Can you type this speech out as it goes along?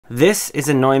This is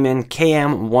a Neuman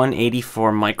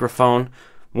KM184 microphone,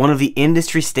 one of the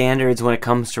industry standards when it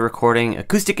comes to recording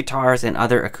acoustic guitars and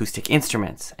other acoustic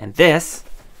instruments. And this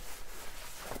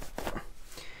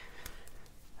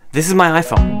is my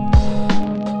iPhone.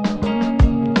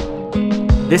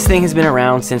 This thing has been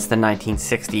around since the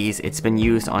 1960s. It's been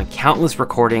used on countless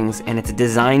recordings, and it's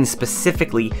designed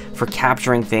specifically for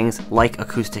capturing things like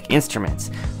acoustic instruments.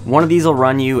 One of these will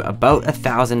run you about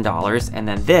 $1,000, and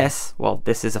then this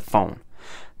is a phone.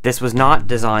 This was not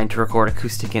designed to record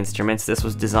acoustic instruments. This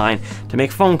was designed to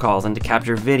make phone calls and to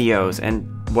capture videos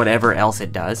and whatever else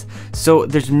it does. So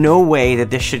there's no way that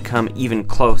this should come even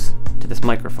close to this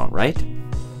microphone, right?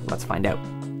 Let's find out.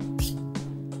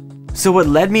 So what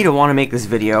led me to want to make this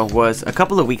video was a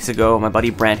couple of weeks ago, my buddy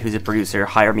Brent, who's a producer,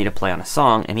 hired me to play on a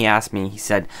song, and he asked me, he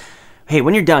said, hey,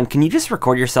 when you're done, can you just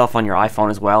record yourself on your iPhone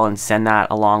as well and send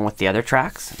that along with the other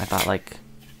tracks? And I thought, like,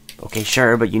 okay,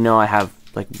 sure, but you know I have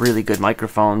like really good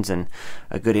microphones and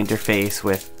a good interface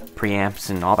with preamps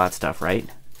and all that stuff, right?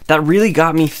 That really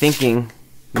got me thinking,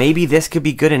 maybe this could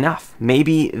be good enough.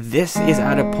 Maybe this is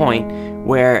at a point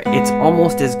where it's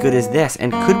almost as good as this,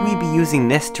 and could we be using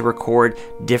this to record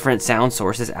different sound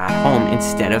sources at home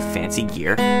instead of fancy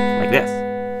gear like this?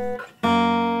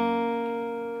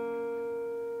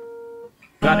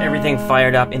 Got everything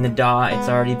fired up in the DAW, it's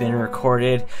already been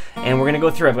recorded, and we're gonna go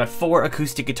through. I've got 4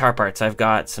 acoustic guitar parts. I've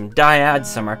got some dyads,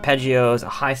 some arpeggios, a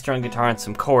high-strung guitar, and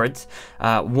some chords.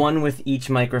 One with each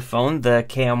microphone, the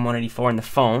KM184 and the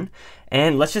phone.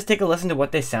 And let's just take a listen to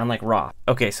what they sound like raw.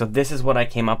 Okay, so this is what I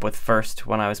came up with first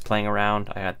when I was playing around.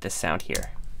 I got this sound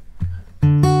here.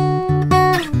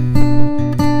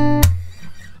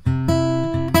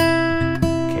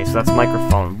 Okay, so that's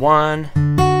microphone 1.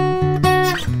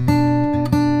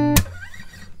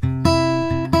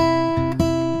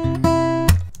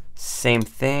 Same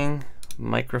thing,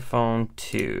 microphone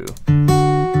 2.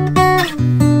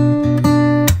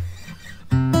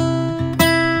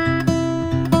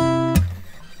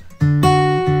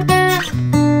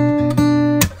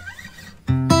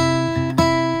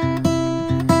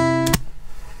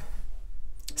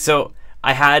 So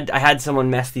I had someone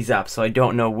mess these up, so I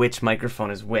don't know which microphone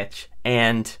is which,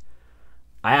 and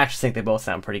I actually think they both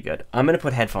sound pretty good. I'm gonna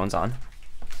put headphones on.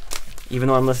 Even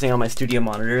though I'm listening on my studio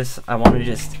monitors, I want to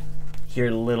just hear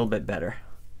it a little bit better.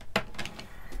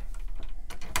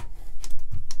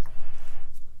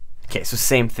 Okay, so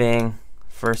same thing,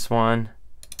 first one.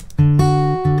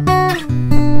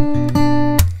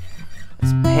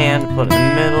 Let's pan, put it in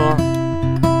the middle.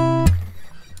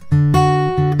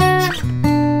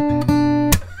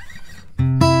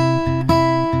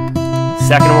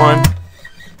 Second one.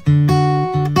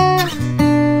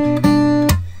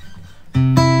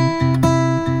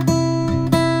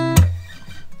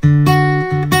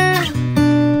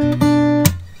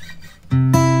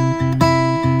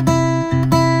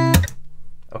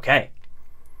 Okay,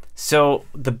 so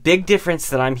the big difference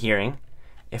that I'm hearing,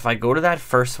 if I go to that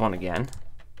first one again,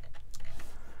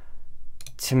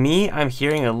 to me, I'm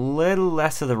hearing a little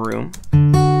less of the room.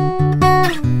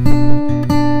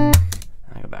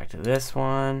 To this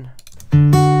one.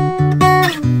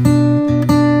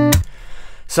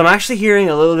 So I'm actually hearing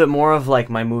a little bit more of like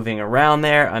my moving around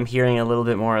there. I'm hearing a little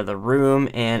bit more of the room,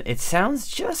 and it sounds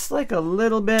just like a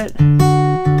little bit.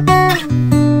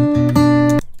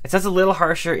 It sounds a little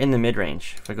harsher in the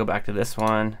mid-range. If I go back to this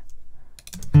one.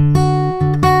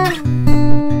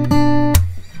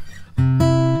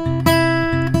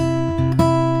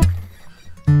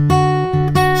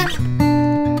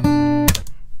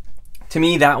 To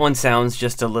me, that one sounds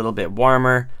just a little bit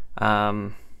warmer.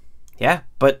 Yeah,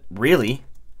 but really,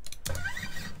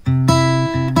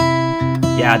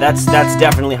 yeah, that's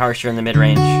definitely harsher in the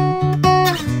mid-range.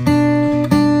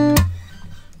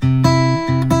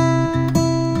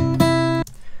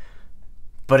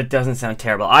 But it doesn't sound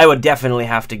terrible. I would definitely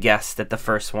have to guess that the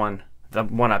first one, the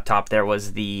one up top there,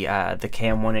 was the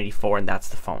KM184, and that's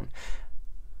the phone.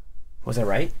 Was I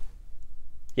right?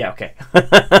 Yeah, okay.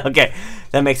 Okay,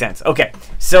 that makes sense. Okay,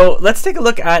 so let's take a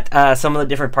look at some of the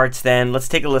different parts then. Let's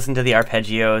take a listen to the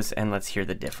arpeggios, and let's hear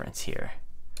the difference here.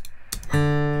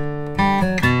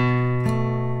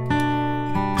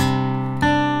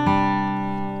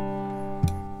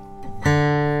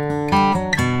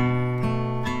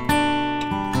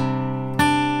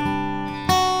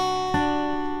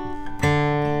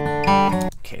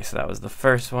 Okay, so that was the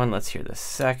first one. Let's hear the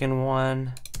second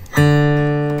one.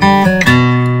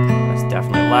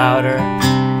 Definitely louder.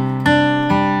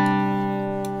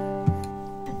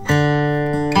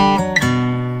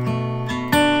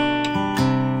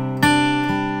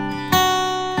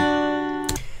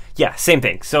 Yeah, same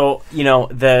thing. So, you know,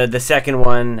 the second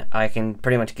one I can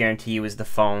pretty much guarantee you is the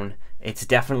phone. It's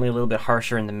definitely a little bit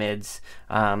harsher in the mids,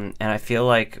 and I feel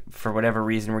like for whatever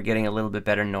reason we're getting a little bit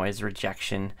better noise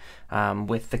rejection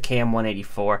with the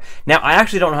KM184. Now, I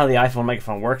actually don't know how the iPhone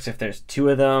microphone works, if there's two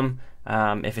of them,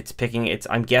 if it's picking,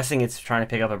 I'm guessing it's trying to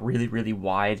pick up a really, really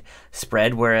wide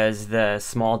spread, whereas the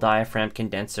small diaphragm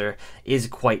condenser is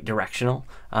quite directional.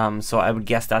 So I would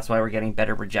guess that's why we're getting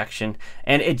better rejection.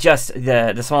 And it just,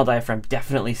 the small diaphragm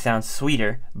definitely sounds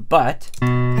sweeter, but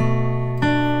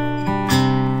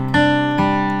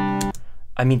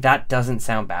I mean, that doesn't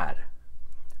sound bad.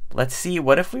 Let's see,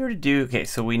 what if we were to do, okay,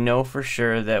 so we know for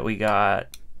sure that we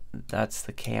got, that's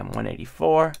the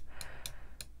KM184.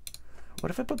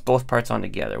 What if I put both parts on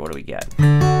together? What do we get?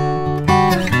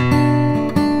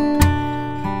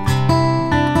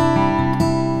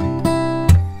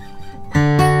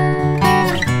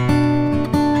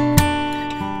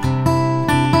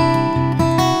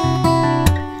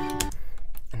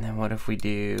 And then what if we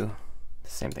do the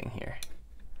same thing here?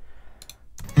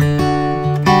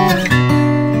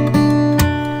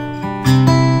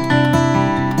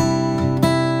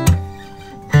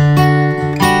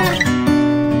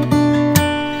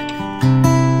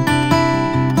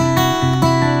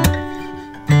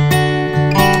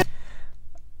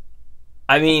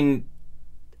 I mean,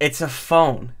 it's a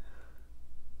phone.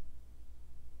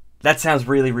 That sounds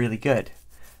really, really good.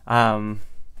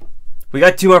 We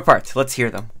got two more parts. Let's hear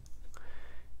them.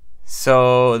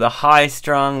 So the high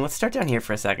strung, let's start down here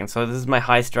for a second. So this is my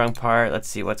high strung part. Let's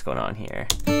see what's going on here.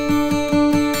 If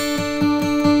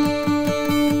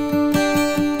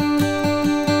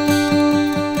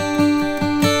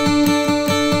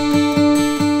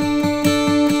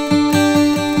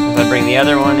I bring the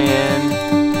other one in.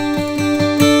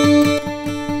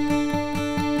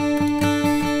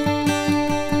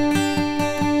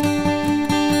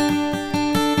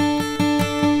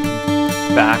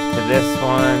 Back to this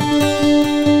one.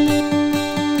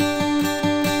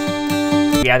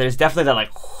 Yeah, there's definitely that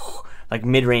like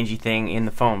mid-rangey thing in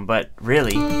the phone, but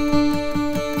really,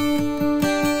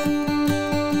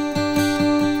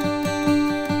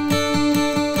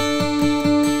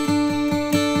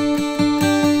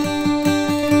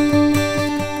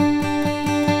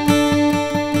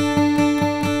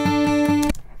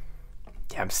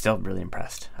 yeah, I'm still really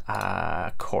impressed.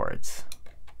 Chords.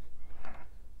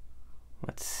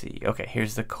 Let's see. Okay,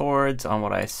 here's the chords on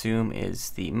what I assume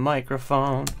is the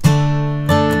microphone.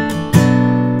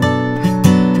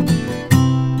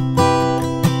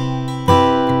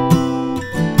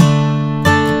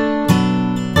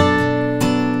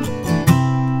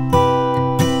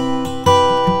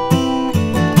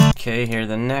 Okay, here's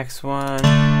the next one.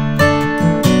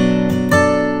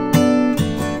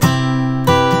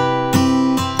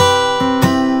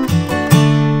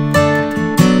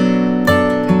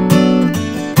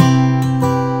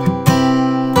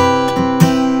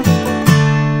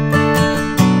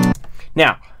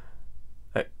 Now,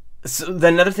 so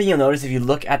another thing you'll notice if you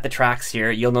look at the tracks here,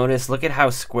 you'll notice, look at how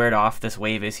squared off this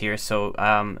wave is here. So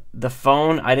the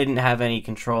phone, I didn't have any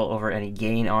control over any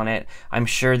gain on it. I'm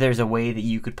sure there's a way that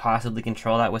you could possibly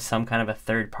control that with some kind of a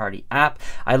third-party app.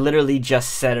 I literally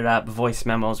just set it up, voice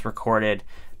memos recorded,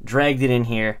 dragged it in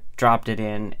here, dropped it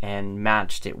in, and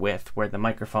matched it with where the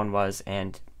microphone was,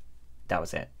 and that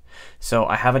was it. So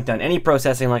I haven't done any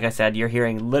processing. Like I said, you're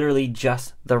hearing literally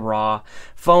just the raw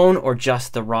phone or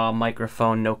just the raw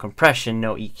microphone, no compression,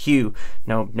 no EQ,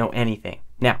 no anything.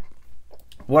 Now,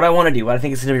 what I want to do, what I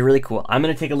think is going to be really cool, I'm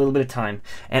going to take a little bit of time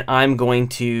and I'm going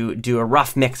to do a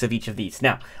rough mix of each of these.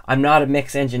 Now, I'm not a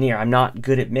mix engineer. I'm not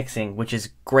good at mixing, which is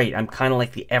great. I'm kind of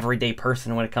like the everyday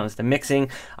person when it comes to mixing.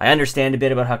 I understand a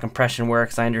bit about how compression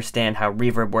works. I understand how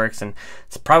reverb works, and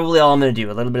it's probably all I'm going to do.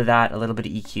 A little bit of that, a little bit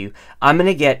of EQ. I'm going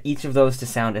to get each of those to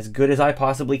sound as good as I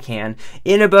possibly can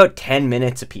in about 10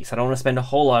 minutes a piece. I don't want to spend a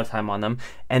whole lot of time on them.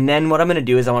 And then what I'm going to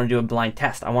do is I want to do a blind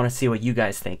test. I want to see what you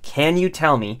guys think. Can you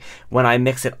tell me when I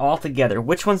mix it all together,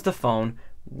 which one's the phone,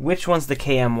 which one's the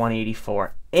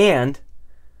KM184, and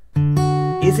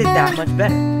is it that much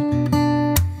better?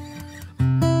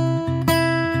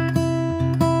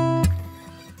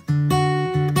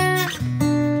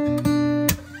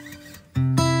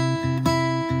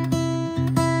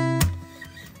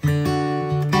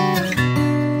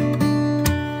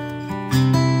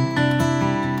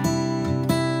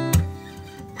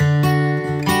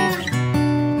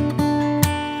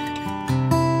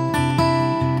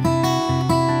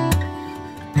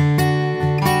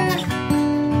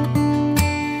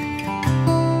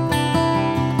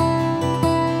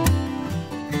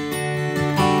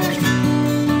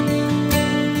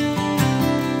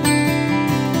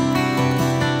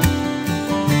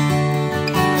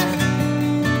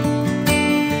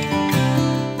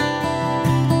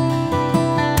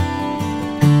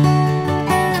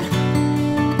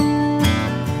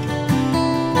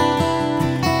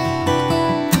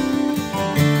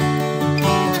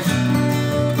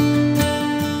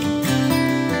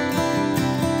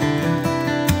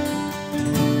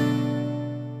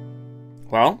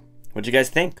 What'd you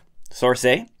guys think? Source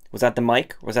A, was that the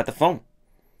mic or was that the phone?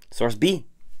 Source B,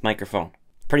 microphone.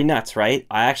 Pretty nuts, right?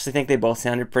 I actually think they both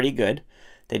sounded pretty good.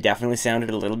 They definitely sounded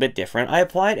a little bit different. I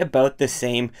applied about the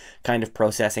same kind of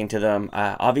processing to them.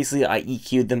 Obviously, I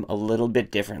EQ'd them a little bit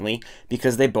differently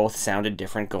because they both sounded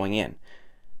different going in.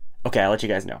 Okay, I'll let you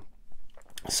guys know.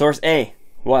 Source A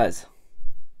was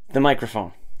the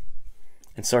microphone.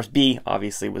 And source B,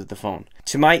 obviously, was the phone.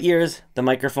 To my ears, the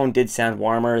microphone did sound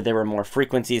warmer. There were more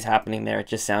frequencies happening there. It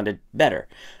just sounded better.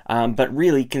 But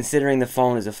really, considering the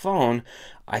phone is a phone,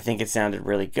 I think it sounded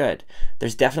really good.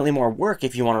 There's definitely more work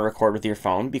if you want to record with your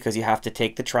phone because you have to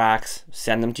take the tracks,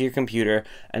 send them to your computer,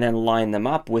 and then line them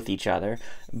up with each other.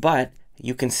 But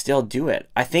you can still do it.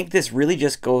 I think this really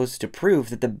just goes to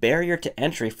prove that the barrier to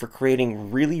entry for creating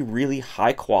really, really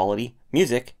high quality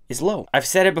music is low. I've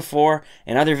said it before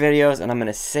in other videos and I'm going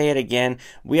to say it again.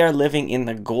 We are living in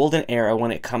the golden era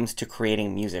when it comes to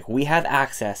creating music. We have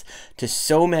access to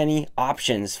so many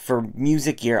options for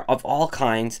music gear of all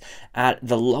kinds at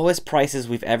the lowest prices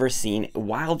we've ever seen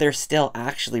while they're still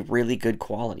actually really good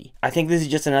quality. I think this is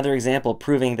just another example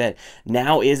proving that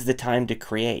now is the time to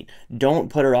create. Don't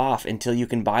put it off until you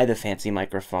can buy the fancy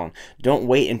microphone. Don't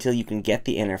wait until you can get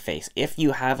the interface. If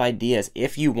you have ideas,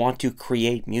 if you want to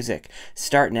create music,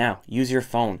 start now. Use your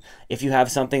phone. If you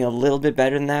have something a little bit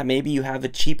better than that, maybe you have a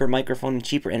cheaper microphone and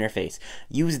cheaper interface.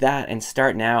 Use that and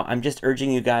start now. I'm just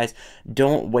urging you guys,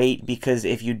 don't wait, because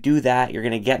if you do that, you're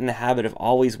going to get in the habit of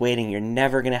always waiting. You're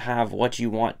never going to have what you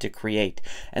want to create.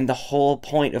 And the whole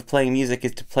point of playing music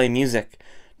is to play music,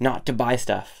 not to buy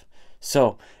stuff.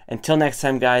 So until next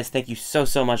time, guys, thank you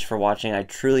so much for watching. I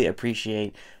truly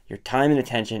appreciate your time and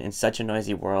attention in such a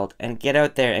noisy world, and get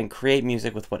out there and create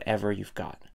music with whatever you've got.